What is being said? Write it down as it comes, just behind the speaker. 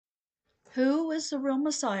Who is the real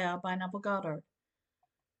Messiah by Neville Goddard?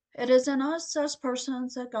 It is in us as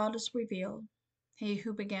persons that God is revealed. He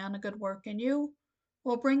who began a good work in you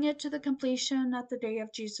will bring it to the completion at the day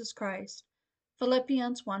of Jesus Christ.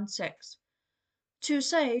 Philippians 1:6. To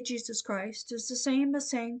say Jesus Christ is the same as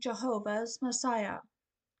saying Jehovah is Messiah.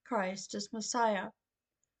 Christ is Messiah.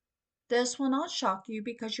 This will not shock you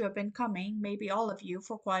because you have been coming, maybe all of you,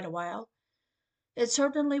 for quite a while. It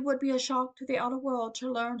certainly would be a shock to the outer world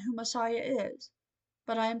to learn who Messiah is,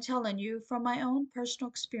 but I am telling you from my own personal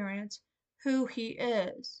experience who he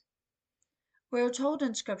is. We are told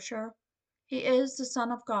in Scripture, he is the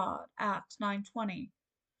Son of God, Acts 9:20.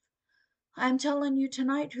 I am telling you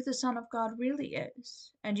tonight who the Son of God really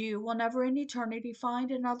is, and you will never in eternity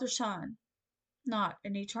find another Son, not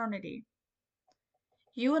in eternity.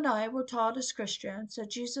 You and I were taught as Christians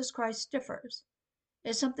that Jesus Christ differs,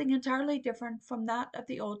 is something entirely different from that of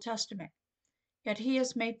the Old Testament. Yet he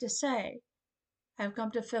is made to say, I have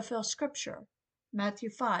come to fulfill Scripture, Matthew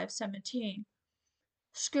 5:17.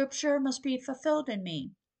 Scripture must be fulfilled in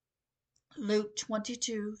me, Luke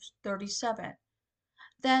 22:37.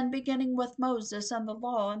 Then, beginning with Moses and the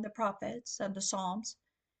law and the prophets and the Psalms,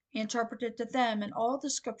 he interpreted to them in all the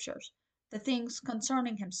Scriptures the things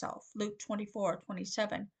concerning himself, Luke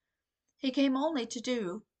 24:27. He came only to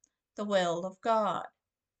do the will of God.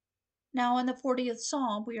 Now in the 40th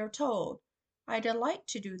Psalm we are told, I delight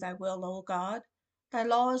to do thy will, O God. Thy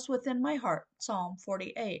law is within my heart, Psalm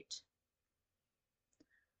 48.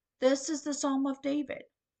 This is the Psalm of David.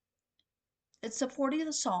 It's the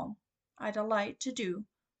 40th Psalm. I delight to do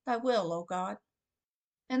thy will, O God.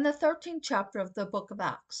 In the 13th chapter of the book of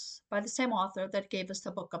Acts, by the same author that gave us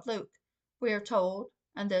the book of Luke, we are told,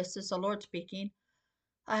 and this is the Lord speaking,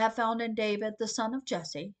 I have found in David the son of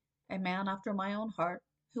Jesse, a man after my own heart,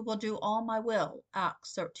 who will do all my will,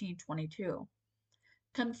 Acts 13:22,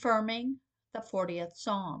 confirming the 40th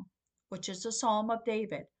Psalm, which is the Psalm of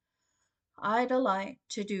David. I delight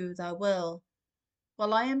to do thy will.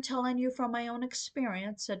 Well, I am telling you from my own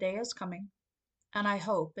experience, a day is coming, and I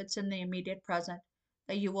hope it's in the immediate present,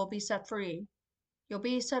 that you will be set free. You'll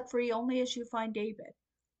be set free only as you find David.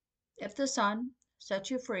 If the Son sets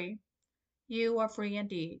you free, you are free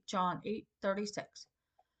indeed. John 8:36.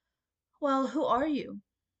 Well, who are you?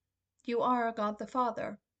 You are God the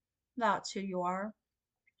Father. That's who you are.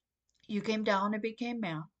 You came down and became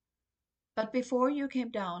man. But before you came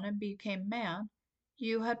down and became man,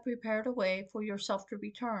 you had prepared a way for yourself to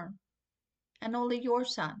return, and only your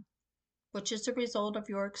Son, which is the result of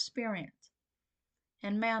your experience.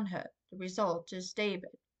 In manhood, the result is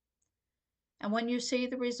David. And when you see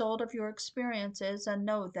the result of your experiences and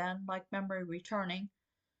know then, like memory returning,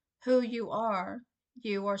 who you are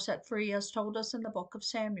set free as told us in the book of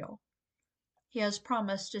Samuel. He has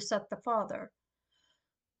promised to set the father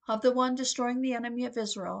of the one destroying the enemy of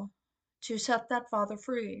Israel, to set that father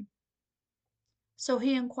free. So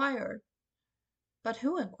he inquired. But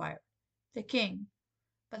who inquired? The king.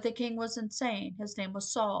 But the king was insane. His name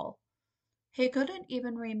was Saul. He couldn't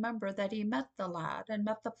even remember that he met the lad and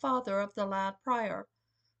met the father of the lad prior.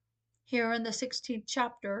 Here in the 16th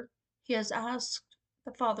chapter, he has asked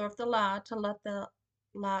the father of the lad to let the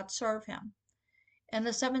lad serve him. In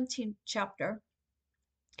the 17th chapter,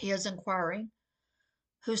 he is inquiring,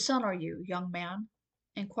 whose son are you, young man?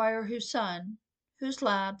 Inquire whose son, whose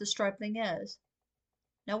lad the stripling is.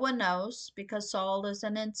 No one knows, because Saul is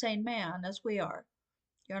an insane man, as we are.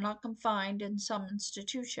 You're not confined in some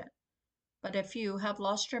institution. But if you have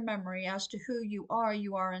lost your memory as to who you are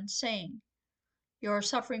insane. You are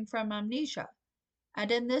suffering from amnesia. And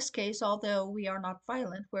in this case, although we are not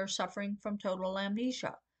violent, we're suffering from total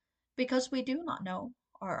amnesia, because we do not know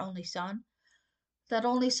our only son. That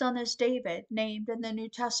only son is David, named in the New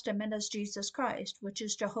Testament as Jesus Christ, which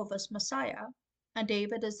is Jehovah's Messiah, and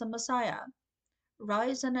David is the Messiah.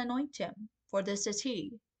 Rise and anoint him, for this is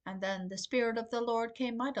he. And then the Spirit of the Lord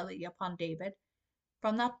came mightily upon David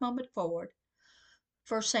from that moment forward.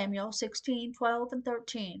 1 Samuel 16:12 and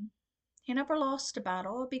 13. He never lost a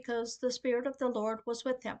battle because the Spirit of the Lord was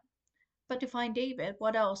with him. But to find David,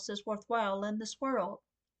 what else is worthwhile in this world?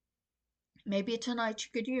 Maybe tonight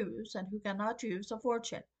you could use, and who cannot use, a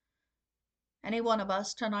fortune. Any one of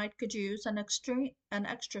us tonight could use an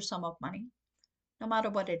extra sum of money, no matter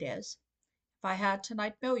what it is. If I had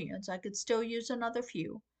tonight millions, I could still use another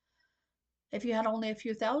few. If you had only a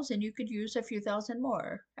few thousand, you could use a few thousand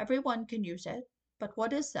more. Everyone can use it. But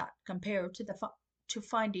what is that compared to the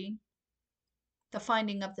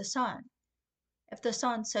finding of the Son? If the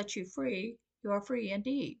Son sets you free, you are free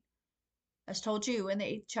indeed, as told you in the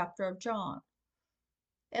 8th chapter of John.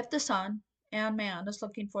 If the Son and man is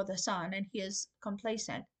looking for the Son and he is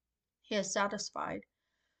complacent, he is satisfied,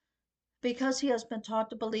 because he has been taught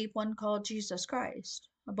to believe one called Jesus Christ,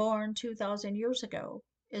 born 2,000 years ago,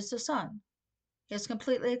 is the Son. He has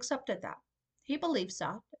completely accepted that. He believes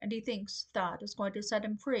that, and he thinks that is going to set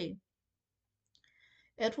him free.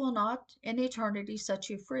 It will not in eternity set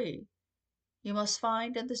you free. You must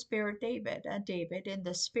find in the Spirit David, and David in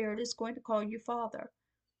the Spirit is going to call you Father.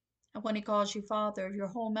 And when he calls you Father, your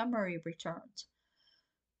whole memory returns.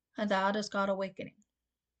 And that is God awakening.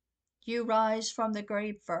 You rise from the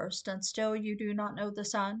grave first, and still you do not know the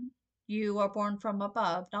Son. You are born from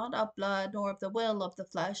above, not of blood, nor of the will of the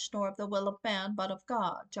flesh, nor of the will of man, but of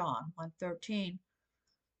God. John 1:13.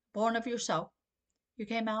 Born of yourself. You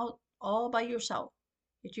came out all by yourself.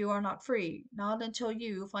 Yet you are not free, not until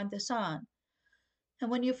you find the Son. And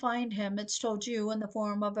when you find him, it's told you in the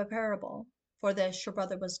form of a parable. For this your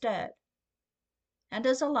brother was dead, and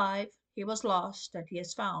is alive. He was lost, and he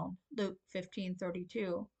is found. Luke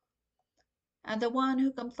 15:32. And the one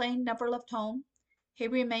who complained never left home. He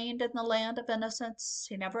remained in the land of innocence.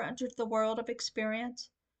 He never entered the world of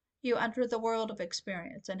experience. You enter the world of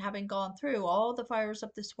experience, and having gone through all the fires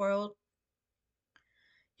of this world,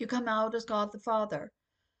 you come out as God the Father.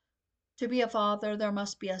 To be a father, there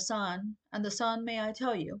must be a son, and the son, may I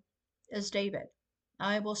tell you, is David.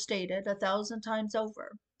 I will state it 1,000 times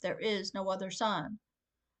over. There is no other son.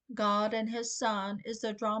 God and his Son is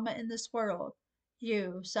the drama in this world.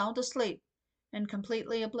 You, sound asleep and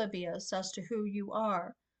completely oblivious as to who you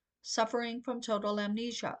are, suffering from total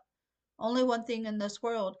amnesia. Only one thing in this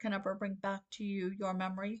world can ever bring back to you your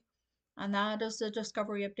memory, and that is the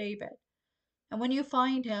discovery of David. And when you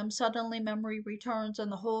find him, suddenly memory returns and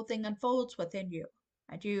the whole thing unfolds within you.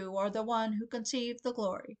 And you are the one who conceived the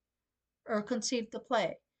glory, or conceived the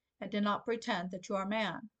play, and did not pretend that you are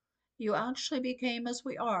man. You actually became as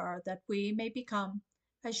we are, that we may become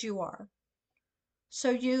as you are.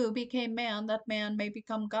 So you became man, that man may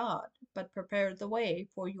become God, but prepared the way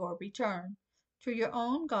for your return to your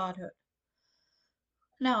own Godhood.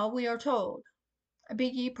 Now we are told, be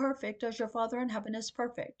ye perfect as your Father in heaven is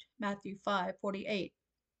perfect. Matthew 5:48.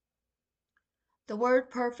 The word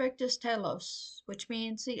perfect is telos, which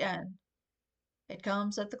means the end. It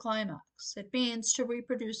comes at the climax. It means to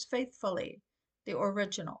reproduce faithfully, the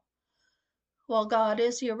original. Well, God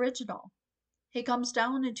is the original. He comes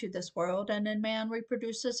down into this world, and in man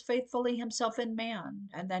reproduces faithfully himself in man,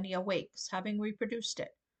 and then he awakes, having reproduced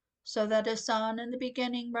it, so that his Son in the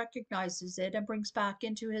beginning recognizes it and brings back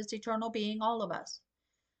into his eternal being all of us.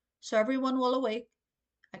 So everyone will awake.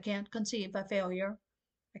 I can't conceive a failure.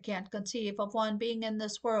 I can't conceive of one being in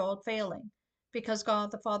this world failing, because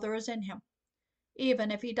God the Father is in him. Even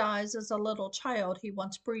if he dies as a little child he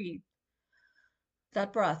once breathed,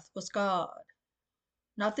 that breath was God.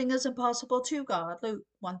 Nothing is impossible to God. Luke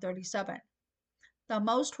 1:37. The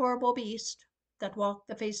most horrible beast that walked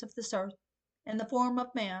the face of this earth in the form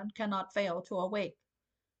of man cannot fail to awake.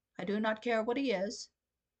 I do not care what he is.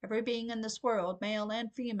 Every being in this world, male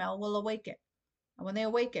and female, will awaken. And when they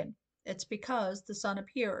awaken, it's because the Son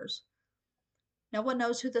appears. No one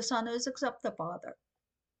knows who the Son is except the Father.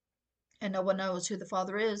 And no one knows who the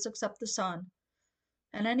Father is except the Son,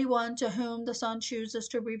 and anyone to whom the Son chooses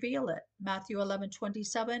to reveal it. Matthew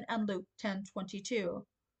 11:27 and Luke 10:22.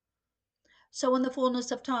 So in the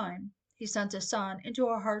fullness of time, he sent his Son into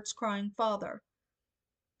our hearts, crying, Father.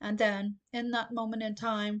 And then, in that moment in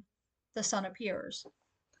time, the Son appears.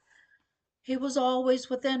 He was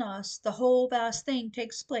always within us. The whole vast thing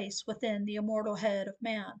takes place within the immortal head of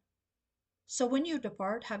man. So when you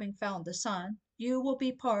depart, having found the Son, you will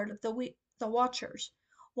be part of the watchers,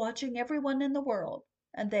 watching everyone in the world,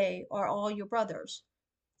 and they are all your brothers.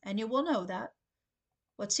 And you will know that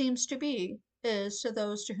what seems to be is, to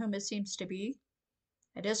those to whom it seems to be,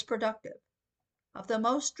 it is productive of the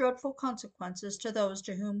most dreadful consequences to those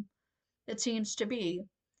to whom it seems to be,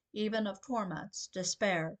 even of torments,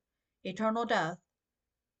 despair, eternal death.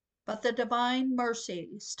 But the divine mercy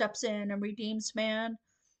steps in and redeems man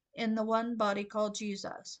in the one body called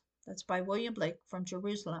Jesus. That's by William Blake from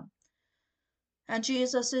Jerusalem. And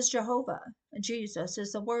Jesus is Jehovah. And Jesus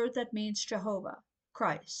is the word that means Jehovah.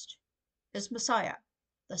 Christ is Messiah,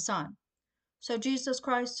 the Son. So Jesus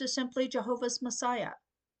Christ is simply Jehovah's Messiah.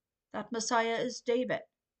 That Messiah is David.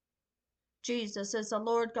 Jesus is the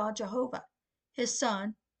Lord God Jehovah. His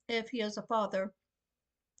Son, if he is a father,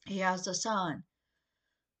 he has a son.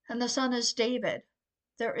 And the Son is David.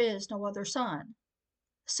 There is no other son.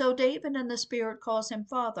 So David in the Spirit calls him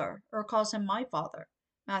Father, or calls him my Father.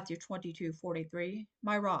 Matthew 22:43,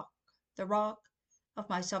 my rock, the rock of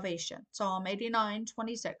my salvation. Psalm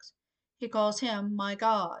 89:26, he calls him my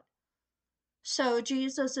God. So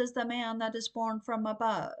Jesus is the man that is born from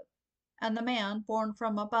above. and the man born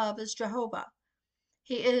from above is Jehovah.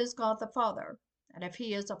 He is God the Father, and if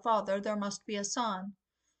he is a father, there must be a son.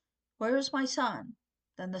 Where is my son?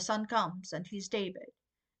 Then the son comes, and he's David.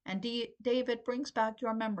 And David brings back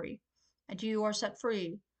your memory, and you are set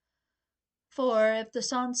free. For if the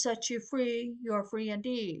Son sets you free, you are free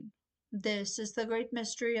indeed. This is the great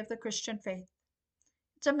mystery of the Christian faith.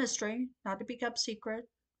 It's a mystery, not to be kept secret,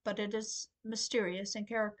 but it is mysterious in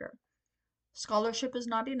character. Scholarship is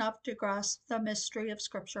not enough to grasp the mystery of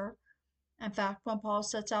Scripture. In fact, when Paul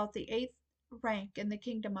sets out the 8th rank in the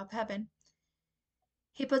kingdom of heaven,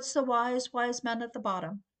 he puts the wise men at the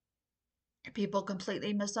bottom. People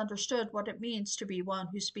completely misunderstood what it means to be one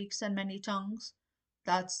who speaks in many tongues.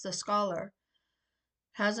 That's the scholar.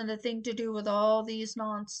 Hasn't a thing to do with all this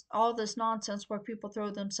nonsense where people throw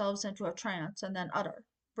themselves into a trance and then utter,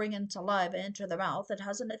 bringing saliva into their mouth. It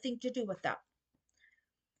hasn't a thing to do with that.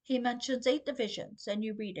 He mentions 8 divisions, and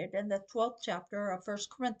you read it in the 12th chapter of 1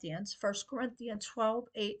 Corinthians 12,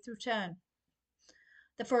 8 through 10.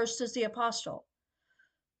 The first is the apostle.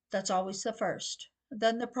 That's always the first.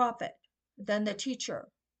 Then the prophet, then the teacher,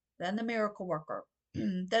 then the miracle worker,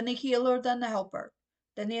 then the healer, then the helper,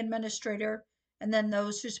 then the administrator, and then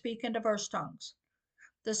those who speak in diverse tongues.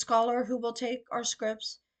 The scholar who will take our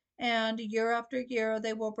scripts, and year after year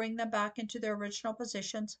they will bring them back into their original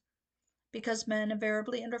positions, because men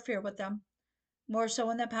invariably interfere with them, more so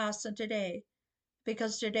in the past than today,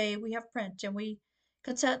 because today we have print and we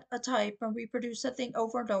can set a type and reproduce a thing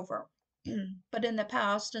over and over. But in the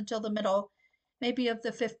past, until the middle, maybe of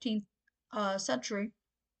the 15th century,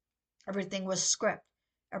 everything was script,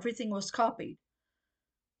 everything was copied.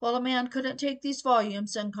 Well, a man couldn't take these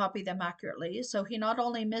volumes and copy them accurately, so he not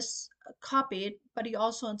only miscopied, but he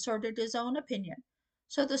also inserted his own opinion.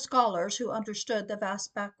 So the scholars who understood the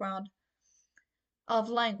vast background of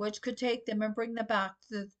language could take them and bring them back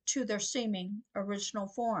to their seeming original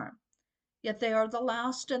form. Yet they are the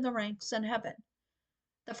last in the ranks in heaven.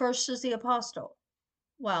 The first is the apostle.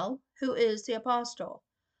 Well, who is the apostle?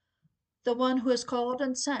 The one who is called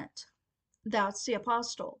and sent. That's the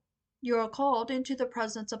apostle. You are called into the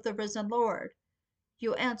presence of the risen Lord.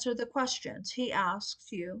 You answer the questions he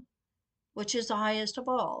asks you. Which is the highest of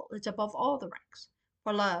all? It's above all the ranks,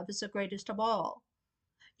 for love is the greatest of all.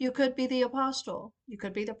 You could be the apostle. You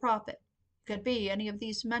could be the prophet. You could be any of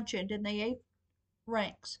these mentioned in the 8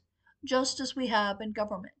 ranks, just as we have in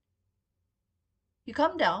government. You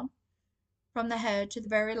come down from the head to the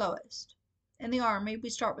very lowest. In the army, we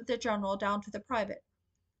start with the general down to the private.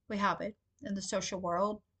 We have it in the social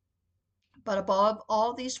world. But above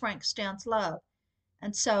all these ranks stands love,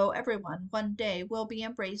 and so everyone one day will be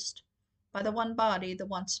embraced by the one body, the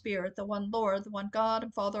one Spirit, the one Lord, the one God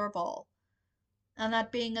and Father of all. And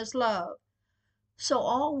that being is love. So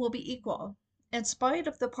all will be equal, in spite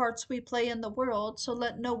of the parts we play in the world, so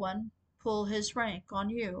let no one pull his rank on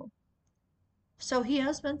you. So he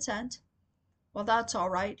has been sent. Well, that's all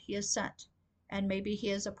right, he is sent. And maybe he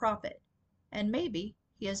is a prophet. And maybe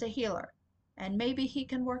he is a healer. And maybe he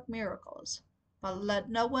can work miracles. But let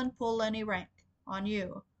no one pull any rank on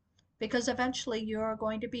you, because eventually you are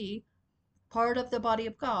going to be part of the body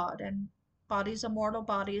of God, and body's immortal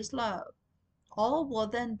body is love. All will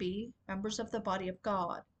then be members of the body of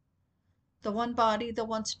God. The one body, the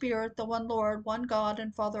one Spirit, the one Lord, one God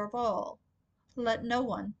and Father of all. Let no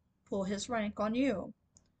one pull his rank on you.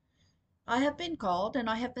 I have been called, and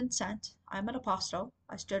I have been sent. I am an apostle.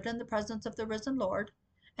 I stood in the presence of the risen Lord,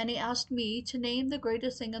 and he asked me to name the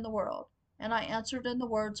greatest thing in the world, and I answered in the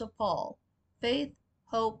words of Paul, faith,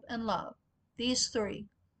 hope, and love, these 3.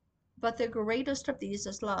 But the greatest of these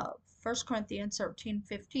is love, 1 Corinthians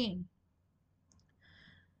 13:15.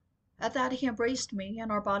 At that he embraced me,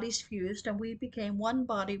 and our bodies fused, and we became one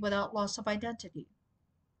body without loss of identity.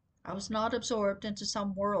 I was not absorbed into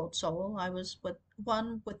some world soul. I was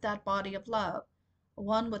one with that body of love,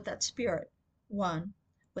 one with that Spirit, one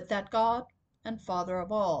with that God and Father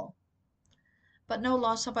of all. But no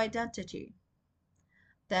loss of identity.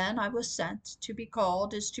 Then I was sent. To be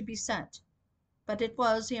called is to be sent. But it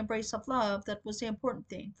was the embrace of love that was the important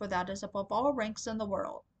thing, for that is above all ranks in the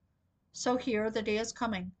world. So here the day is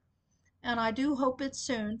coming, and I do hope it's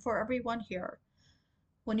soon for everyone here,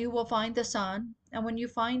 when you will find the Son, and when you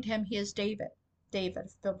find him, he is David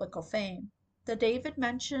of biblical fame. The David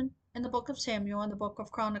mentioned in the book of Samuel and the book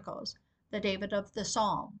of Chronicles, the David of the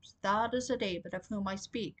Psalms. That is the David of whom I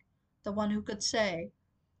speak, the one who could say,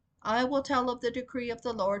 I will tell of the decree of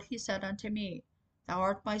the Lord. He said unto me, Thou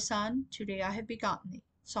art my son, today I have begotten thee.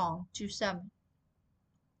 Psalm 2:7.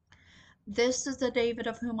 This is the David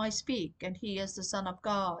of whom I speak, and he is the Son of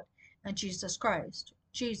God, and Jesus Christ.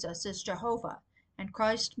 Jesus is Jehovah, and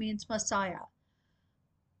Christ means Messiah.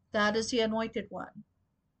 That is the anointed one.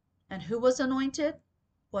 And who was anointed?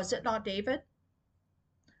 Was it not David?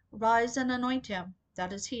 Rise and anoint him,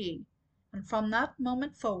 that is he. And from that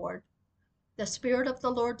moment forward, the Spirit of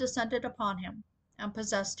the Lord descended upon him and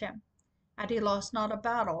possessed him, and he lost not a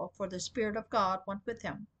battle, for the Spirit of God went with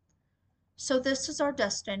him. So this is our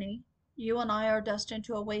destiny. You and I are destined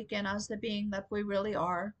to awaken as the being that we really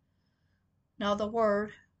are. Now the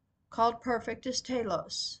word called perfect is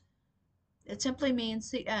telos. It simply means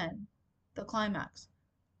the end, the climax.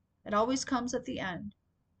 It always comes at the end,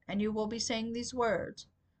 and you will be saying these words: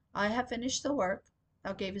 I have finished the work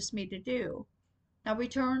thou gavest me to do. Now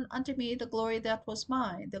return unto me the glory that was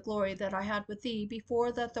mine, the glory that I had with thee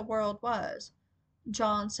before that the world was.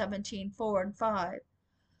 John 17:4 and 5.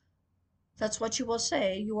 That's what you will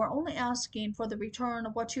say. You are only asking for the return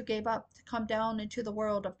of what you gave up to come down into the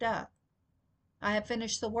world of death. I have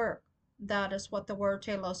finished the work. That is what the word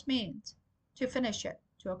telos means. To finish it,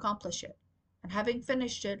 to accomplish it. And having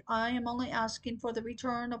finished it, I am only asking for the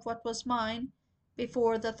return of what was mine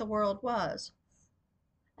before that the world was.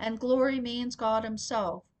 And glory means God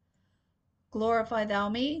himself. Glorify thou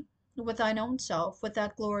me with thine own self, with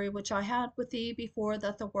that glory which I had with thee before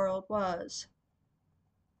that the world was.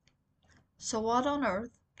 So what on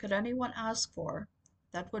earth could anyone ask for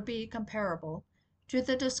that would be comparable to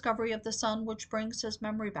the discovery of the sun which brings his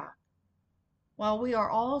memory back? While we are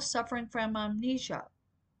all suffering from amnesia,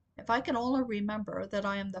 if I can only remember that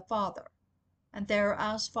I am the Father, and there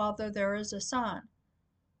as Father there is a Son,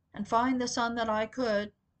 and find the Son that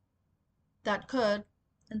could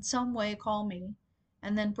in some way call me,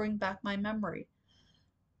 and then bring back my memory.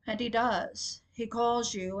 And he does. He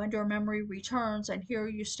calls you, and your memory returns, and here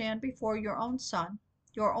you stand before your own Son,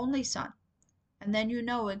 your only Son, and then you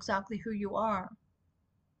know exactly who you are.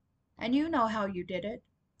 And you know how you did it.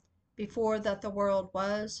 Before that the world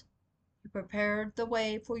was, you prepared the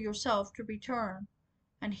way for yourself to return,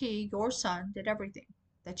 and he, your Son, did everything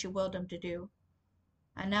that you willed him to do.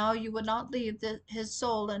 And now you would not leave his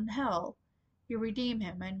soul in hell. You redeem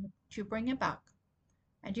him, and you bring him back,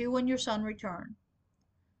 and you and your Son return.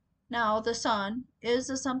 Now the Son is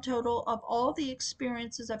the sum total of all the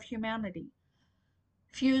experiences of humanity,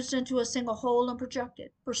 fused into a single whole and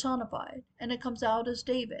projected, personified, and it comes out as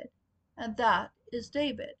David, and that is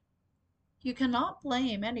David. You cannot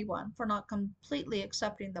blame anyone for not completely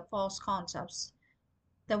accepting the false concepts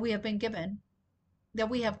that we have given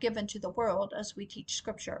to the world as we teach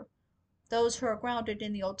Scripture. Those who are grounded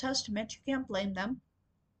in the Old Testament, you can't blame them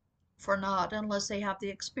for not unless they have the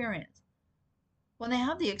experience. When they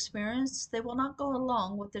have the experience, they will not go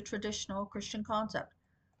along with the traditional Christian concept.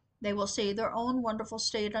 They will see their own wonderful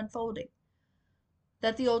state unfolding.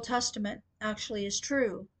 That the Old Testament actually is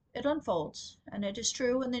true. It unfolds, and it is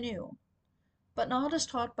true in the New. But not as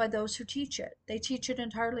taught by those who teach it. They teach it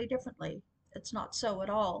entirely differently. It's not so at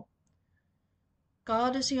all.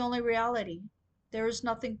 God is the only reality. There is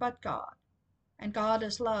nothing but God. And God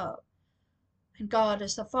is love. And God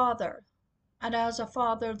is the Father. And as a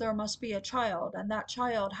father there must be a child, and that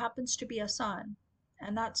child happens to be a son,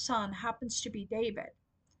 and that son happens to be David.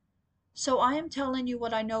 So I am telling you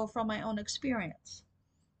what I know from my own experience.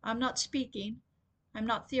 I'm not speaking, I'm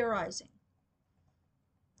not theorizing.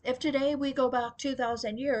 If today we go back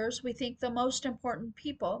 2,000 years, we think the most important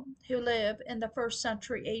people who live in the 1st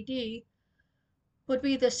century AD would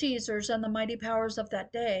be the Caesars and the mighty powers of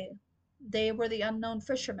that day. They were the unknown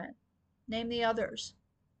fishermen. Name the others.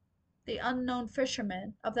 The unknown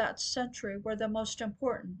fishermen of that century were the most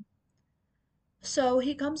important. So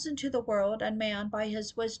he comes into the world, and man by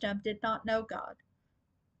his wisdom did not know God.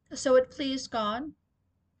 So it pleased God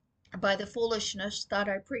by the foolishness that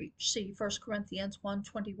I preach, see 1 Corinthians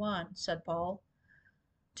 1:21, said Paul,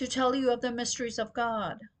 to tell you of the mysteries of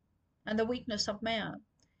God and the weakness of man.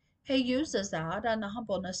 He uses that and the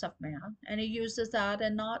humbleness of man, and he uses that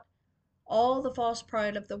and not all the false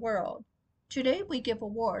pride of the world. Today we give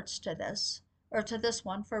awards to this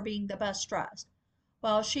one for being the best dressed.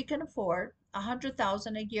 Well, she can afford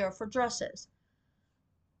 100,000 a year for dresses.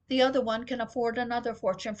 The other one can afford another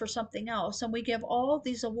fortune for something else, and we give all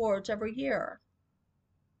these awards every year.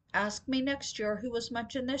 Ask me next year who was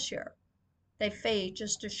mentioned this year. They fade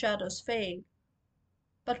just as shadows fade.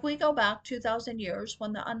 But we go back 2,000 years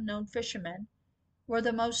when the unknown fishermen were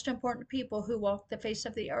the most important people who walked the face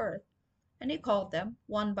of the earth, and he called them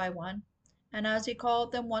one by one, and as he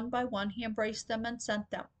called them one by one, he embraced them and sent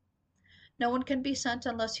them. No one can be sent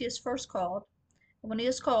unless he is first called, and when he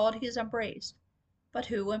is called, he is embraced. But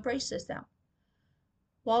who embraces them?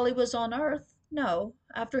 While he was on earth? No,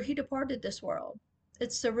 after he departed this world.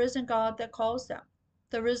 It's the risen God that calls them.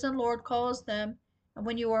 The risen Lord calls them And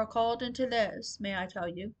when you are called into this, may I tell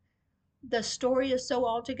you, the story is so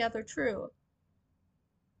altogether true.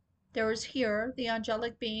 There is here the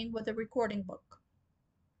angelic being with a recording book.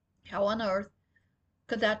 How on earth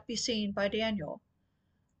could that be seen by Daniel?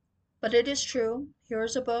 But it is true. Here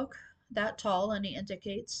is a book that tall, and he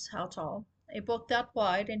indicates how tall, a book that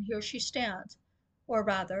wide, and here she stands, or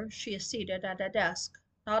rather, she is seated at a desk,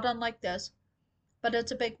 not unlike this, but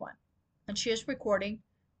it's a big one, and she is recording,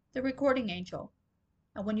 the recording angel.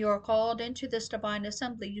 And when you are called into this divine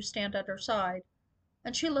assembly, you stand at her side,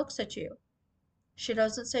 and she looks at you. She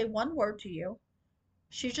doesn't say one word to you.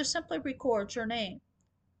 She just simply records your name.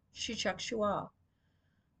 She checks you off.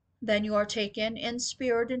 Then you are taken in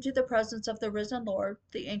spirit into the presence of the risen Lord,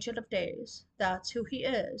 the Ancient of Days. That's who he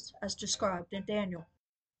is, as described in Daniel.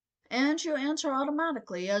 And you answer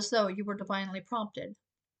automatically, as though you were divinely prompted.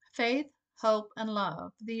 Faith, hope, and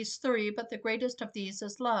love. These three, but the greatest of these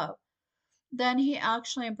is love. Then he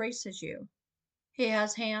actually embraces you. He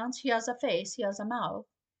has hands, he has a face, he has a mouth.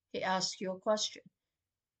 He asks you a question.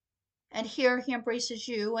 And here he embraces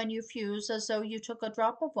you, and you fuse as though you took a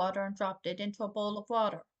drop of water and dropped it into a bowl of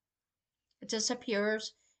water. It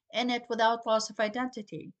disappears in it without loss of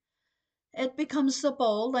identity. It becomes the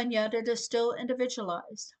bowl, and yet it is still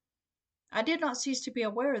individualized. I did not cease to be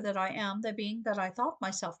aware that I am the being that I thought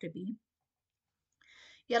myself to be.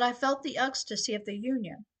 Yet I felt the ecstasy of the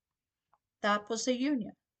union. That was the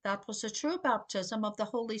union. That was the true baptism of the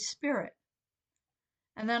Holy Spirit.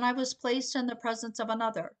 And then I was placed in the presence of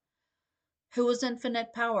another, who was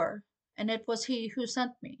infinite power, and it was he who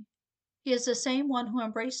sent me. He is the same one who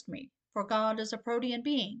embraced me, for God is a protean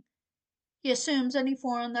being. He assumes any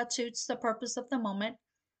form that suits the purpose of the moment.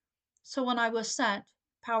 So when I was sent,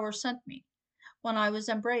 power sent me. When I was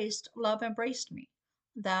embraced, love embraced me.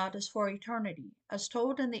 That is for eternity, as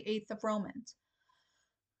told in the 8th of Romans.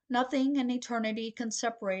 Nothing in eternity can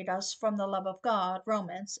separate us from the love of God,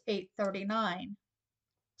 Romans 8:39.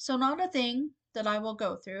 So not a thing that I will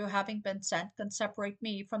go through, having been sent, can separate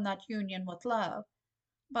me from that union with love.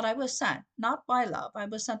 But I was sent, not by love, I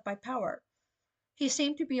was sent by power. He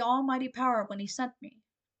seemed to be almighty power when he sent me.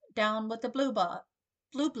 Down with the blue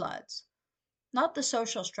bloods. Not the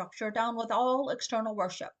social structure, down with all external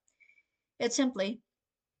worship. It simply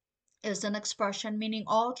is an expression meaning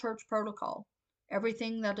all church protocol.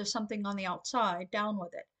 Everything that is something on the outside, down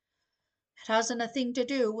with it. It hasn't a thing to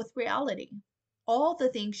do with reality. All the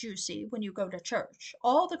things you see when you go to church,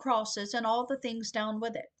 all the crosses and all the things down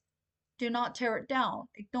with it. Do not tear it down,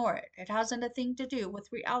 ignore it. It hasn't a thing to do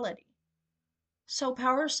with reality. So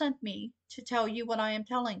power sent me to tell you what I am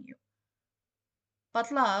telling you.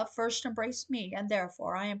 But love first embraced me, and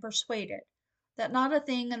therefore I am persuaded that not a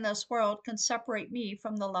thing in this world can separate me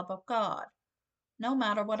from the love of God. No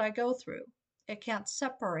matter what I go through, it can't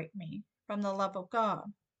separate me from the love of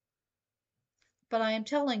God. But I am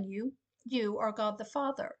telling you, you are God the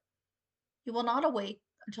Father. You will not awake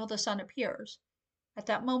until the Son appears. At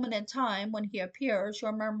that moment in time, when he appears,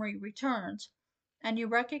 your memory returns, and you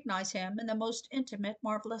recognize him in the most intimate,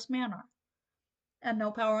 marvelous manner. And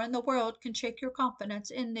no power in the world can shake your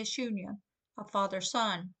confidence in this union of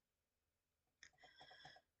Father-Son.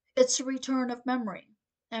 It's a return of memory.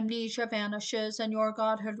 Amnesia vanishes and your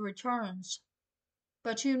Godhood returns.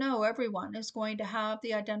 But you know everyone is going to have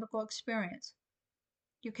the identical experience.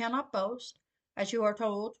 You cannot boast, as you are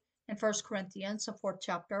told in 1 Corinthians, the 4th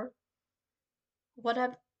chapter. What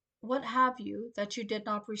have you that you did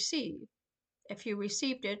not receive? If you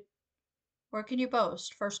received it, where can you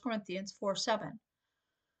boast? 1 Corinthians 4:7.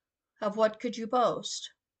 Of what could you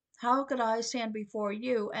boast? How could I stand before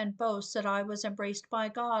you and boast that I was embraced by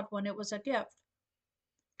God when it was a gift?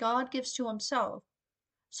 God gives to himself,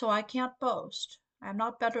 so I can't boast. I am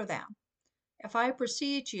not better than. If I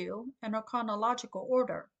precede you in a chronological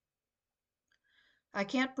order, I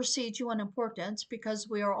can't precede you in importance because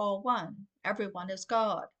we are all one. Everyone is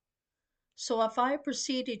God. So if I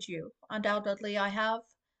preceded you, undoubtedly I have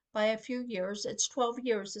by a few years. It's 12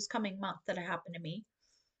 years this coming month that it happened to me.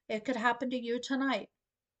 It could happen to you tonight.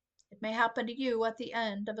 It may happen to you at the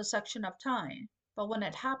end of a section of time. But when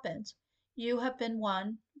it happens, you have been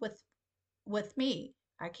one with me.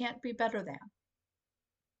 I can't be better than.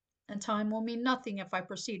 And time will mean nothing if I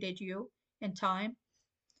preceded you in time.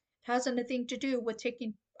 It hasn't a thing to do with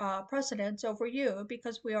taking precedence over you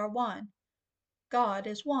because we are one. God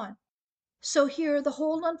is one. So here the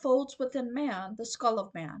whole unfolds within man, the skull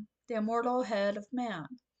of man, the immortal head of man.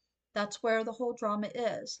 That's where the whole drama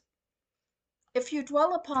is. If you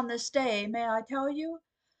dwell upon this day, may I tell you,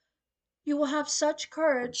 you will have such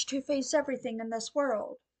courage to face everything in this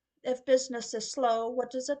world. If business is slow,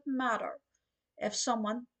 what does it matter? If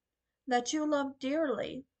someone that you love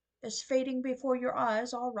dearly is fading before your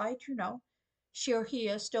eyes, all right, she or he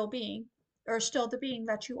is still still the being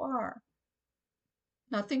that you are.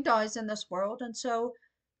 Nothing dies in this world, and so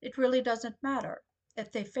it really doesn't matter.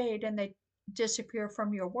 If they fade and they disappear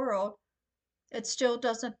from your world, it still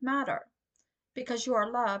doesn't matter because you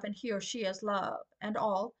are love and he or she is love, and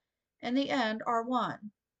all, in the end, are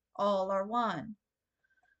one. All are one.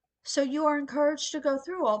 So you are encouraged to go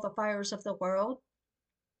through all the fires of the world,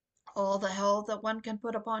 all the hell that one can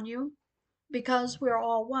put upon you, because we're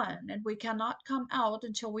all one and we cannot come out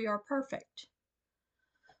until we are perfect.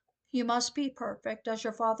 You must be perfect as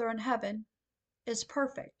your Father in heaven is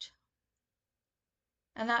perfect.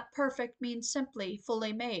 And that perfect means simply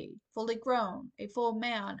fully made, fully grown, a full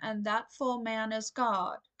man, and that full man is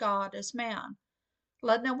God. God is man.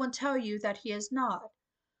 Let no one tell you that he is not.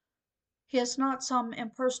 He is not some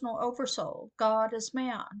impersonal oversoul. God is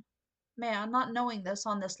man. Man, not knowing this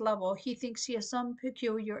on this level, he thinks he is some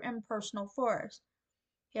peculiar impersonal force.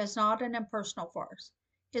 He is not an impersonal force.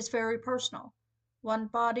 He is very personal. One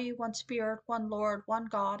body, one spirit, one Lord, one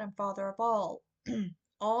God and Father of all.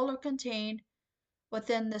 All are contained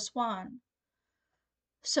within this one.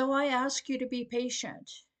 So I ask you to be patient,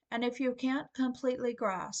 and if you can't completely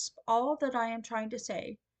grasp all that I am trying to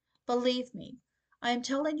say, believe me, I am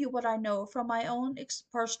telling you what I know from my own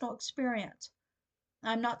personal experience.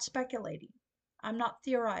 I'm not speculating. I'm not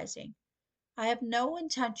theorizing. I have no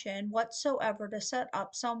intention whatsoever to set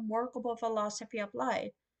up some workable philosophy of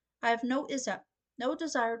life. I have no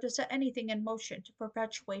desire to set anything in motion to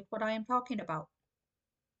perpetuate what I am talking about.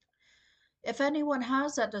 If anyone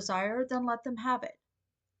has that desire, then let them have it.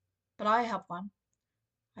 But I have one.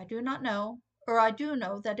 I do not know, or I do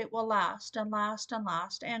know that it will last and last and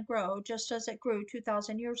last and grow just as it grew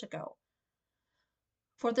 2,000 years ago.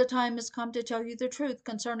 For the time has come to tell you the truth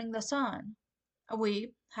concerning the sun.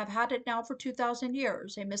 We have had it now for 2,000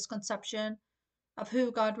 years, a misconception of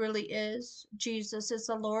who God really is. Jesus is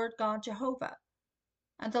the Lord God Jehovah,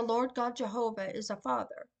 and the Lord God Jehovah is a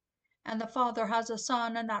Father, and the Father has a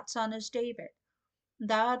Son, and that Son is David.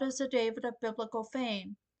 That is the David of biblical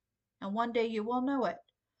fame, and one day you will know it,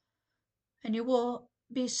 and you will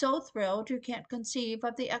be so thrilled you can't conceive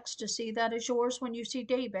of the ecstasy that is yours when you see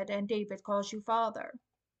David and David calls you Father.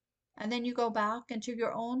 And then you go back into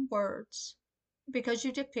your own words because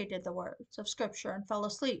you dictated the words of Scripture and fell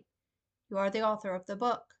asleep. You are the author of the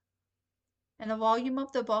book. In the volume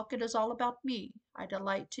of the book, it is all about me. I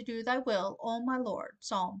delight to do thy will, O my Lord.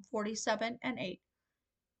 Psalm 47 and 8.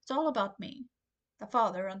 It's all about me, the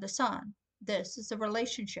Father and the Son. This is the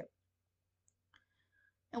relationship.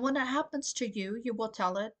 And when it happens to you, you will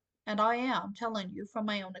tell it, and I am telling you from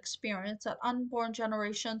my own experience that unborn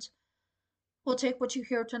generations will take what you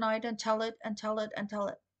hear tonight and tell it and tell it and tell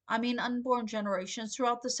it. I mean unborn generations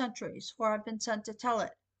throughout the centuries, for I've been sent to tell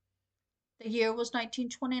it. The year was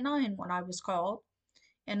 1929 when I was called.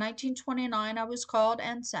 In 1929 I was called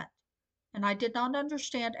and sent, and I did not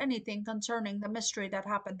understand anything concerning the mystery that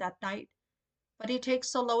happened that night. But he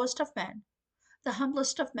takes the lowest of men, the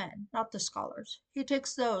humblest of men, not the scholars. He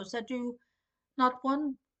takes those that do not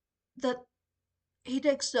one that he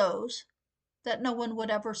takes those that no one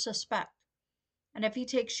would ever suspect. And if he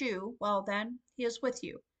takes you, well then, he is with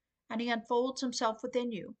you, and he unfolds himself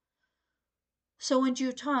within you. So in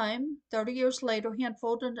due time, 30 years later, he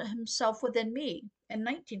unfolded himself within me in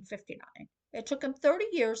 1959. It took him 30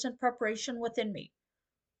 years in preparation within me,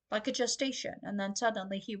 like a gestation, and then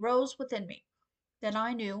suddenly he rose within me. Then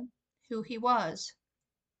I knew who he was.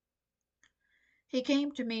 He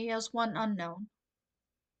came to me as one unknown,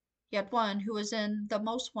 yet one who is in the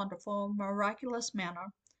most wonderful, miraculous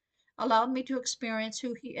manner allowed me to experience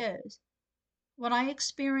who he is. When I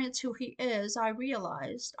experienced who he is, I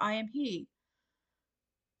realized I am he.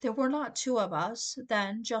 There were not two of us,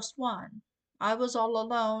 then just one. I was all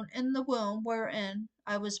alone in the womb wherein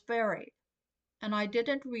I was buried, and I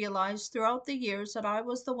didn't realize throughout the years that I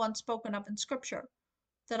was the one spoken of in Scripture,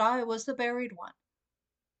 that I was the buried one.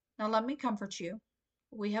 Now let me comfort you.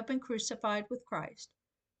 We have been crucified with Christ,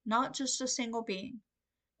 not just a single being.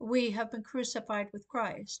 We have been crucified with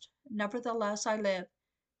Christ. Nevertheless I live,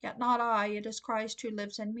 yet not I, it is Christ who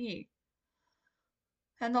lives in me.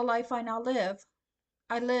 And the life I now live,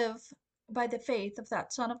 I live by the faith of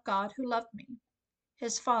that Son of God who loved me.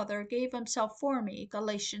 His Father gave himself for me,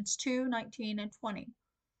 Galatians 2:19 and 20.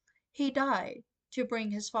 He died to bring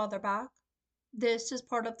his Father back. This is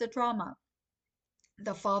part of the drama.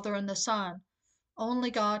 The Father and the Son. Only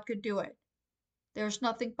God could do it. There's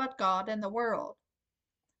nothing but God in the world.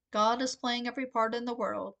 God is playing every part in the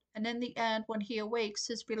world, and in the end, when he awakes,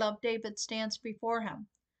 his beloved David stands before him.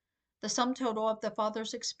 The sum total of the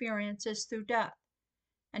Father's experience is through death,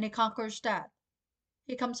 and he conquers death.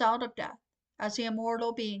 He comes out of death as the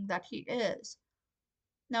immortal being that he is.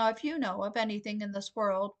 Now, if you know of anything in this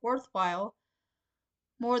world worthwhile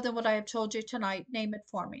more than what I have told you tonight, name it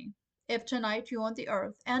for me. If tonight you own the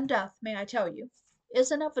earth, and death, may I tell you,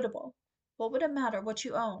 is inevitable, what would it matter what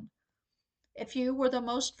you own? If you were the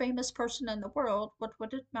most famous person in the world, what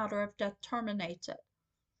would it matter if death terminates it?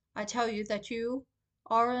 I tell you that you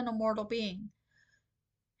are an immortal being,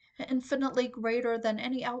 infinitely greater than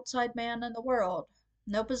any outside man in the world.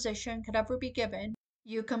 No position could ever be given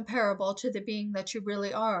you comparable to the being that you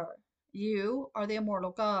really are. You are the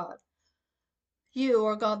immortal God. You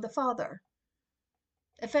are God the Father.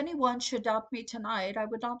 If anyone should doubt me tonight, I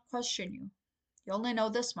would not question you. You only know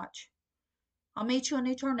this much. I'll meet you in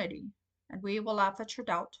eternity, and we will laugh at your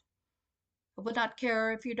doubt. I would not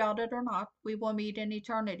care if you doubted or not. We will meet in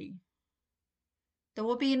eternity. There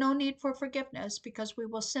will be no need for forgiveness because we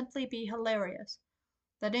will simply be hilarious.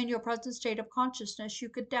 That in your present state of consciousness you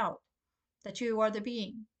could doubt that you are the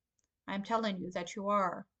being. I am telling you that you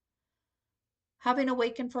are. Having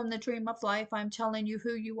awakened from the dream of life, I am telling you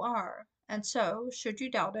who you are. And so, should you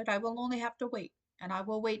doubt it, I will only have to wait, and I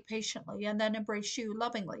will wait patiently and then embrace you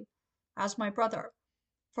lovingly as my brother,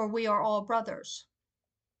 for we are all brothers.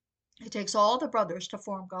 It takes all the brothers to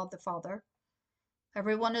form God the Father.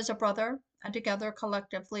 Everyone is a brother, and together,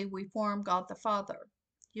 collectively, we form God the Father.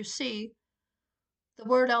 You see, the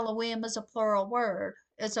word Elohim is a plural word.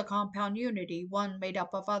 It's a compound unity, one made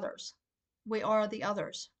up of others. We are the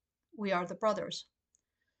others. We are the brothers.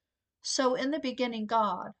 So in the beginning,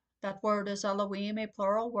 God, that word is Elohim, a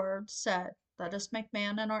plural word, said, "Let us make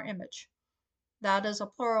man in our image." That is a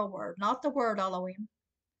plural word, not the word Elohim.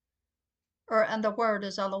 And the word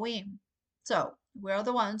is Elohim. So we are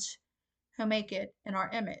the ones who make it in our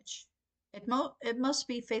image. It must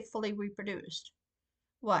be faithfully reproduced.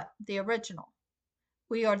 What? The original.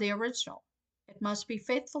 We are the original. It must be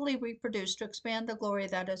faithfully reproduced to expand the glory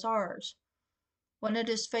that is ours. When it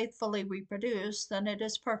is faithfully reproduced, then it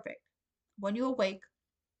is perfect. When you awake,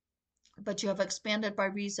 but you have expanded by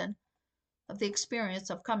reason of the experience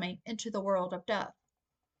of coming into the world of death.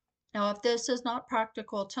 Now, if this is not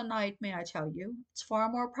practical tonight, may I tell you, it's far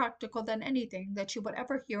more practical than anything that you would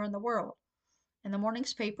ever hear in the world. In the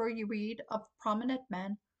morning's paper, you read of prominent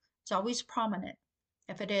men. It's always prominent.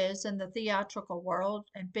 If it is in the theatrical world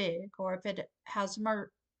and big, or if it has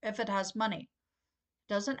money.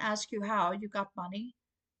 It doesn't ask you how you got money,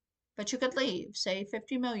 but you could leave, say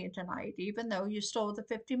 50 million tonight, even though you stole the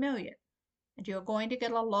 50 million. And you're going to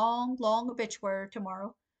get a long, long obituary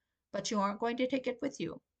tomorrow, but you aren't going to take it with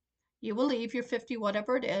you. You will leave your 50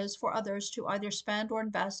 whatever it is for others to either spend or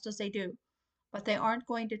invest as they do, but they aren't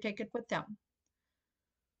going to take it with them.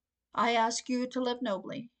 I ask you to live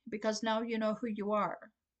nobly, because now you know who you are.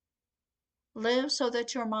 Live so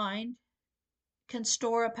that your mind can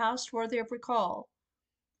store a past worthy of recall,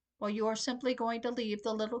 while you are simply going to leave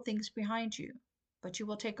the little things behind you, but you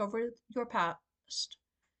will take over your past.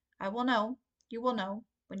 I will know, you will know,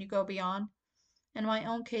 when you go beyond. In my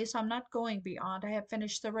own case, I'm not going beyond. I have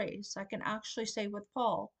finished the race. I can actually say with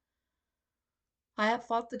Paul, I have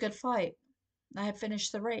fought the good fight. I have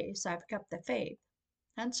finished the race. I have kept the faith.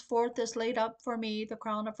 Henceforth is laid up for me the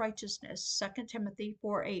crown of righteousness. 2 Timothy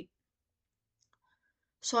 4:8.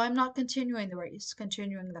 So I am not continuing the race,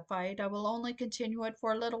 continuing the fight. I will only continue it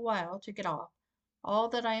for a little while to get off all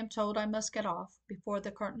that I am told I must get off before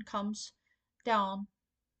the curtain comes down,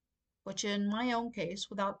 which in my own case,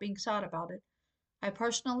 without being sad about it, I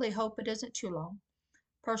personally hope it isn't too long.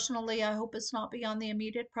 Personally, I hope it's not beyond the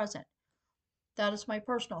immediate present. That is my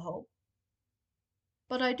personal hope.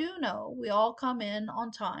 But I do know we all come in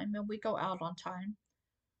on time and we go out on time.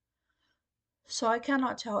 So I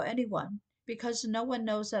cannot tell anyone, because no one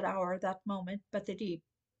knows that hour, that moment, but the deep.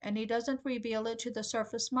 And he doesn't reveal it to the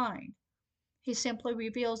surface mind. He simply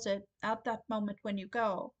reveals it at that moment when you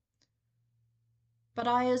go. But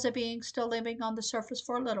I, as a being still living on the surface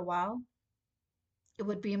for a little while, it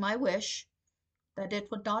would be my wish that it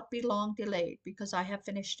would not be long delayed, because I have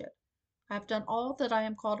finished it. I have done all that I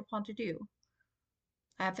am called upon to do.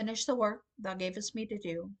 I have finished the work thou gavest me to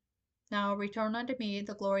do. Now return unto me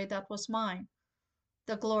the glory that was mine,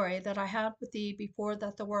 the glory that I had with thee before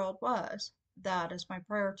that the world was. That is my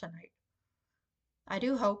prayer tonight. I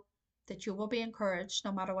do hope that you will be encouraged,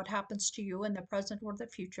 no matter what happens to you in the present or the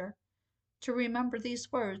future, to remember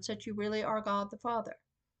these words, that you really are God the Father.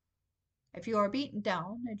 If you are beaten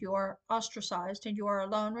down and you are ostracized and you are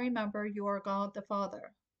alone, remember you are God the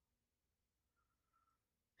Father.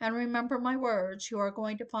 And remember my words, you are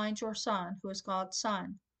going to find your Son, who is God's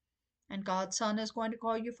Son. And God's Son is going to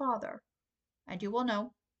call you Father. And you will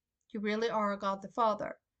know you really are God the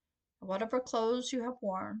Father. And whatever clothes you have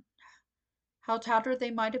worn, how tattered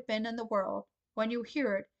they might have been in the world, when you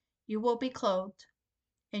hear it, you will be clothed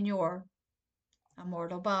in your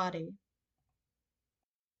immortal body.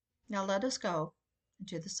 Now let us go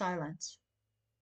into the silence.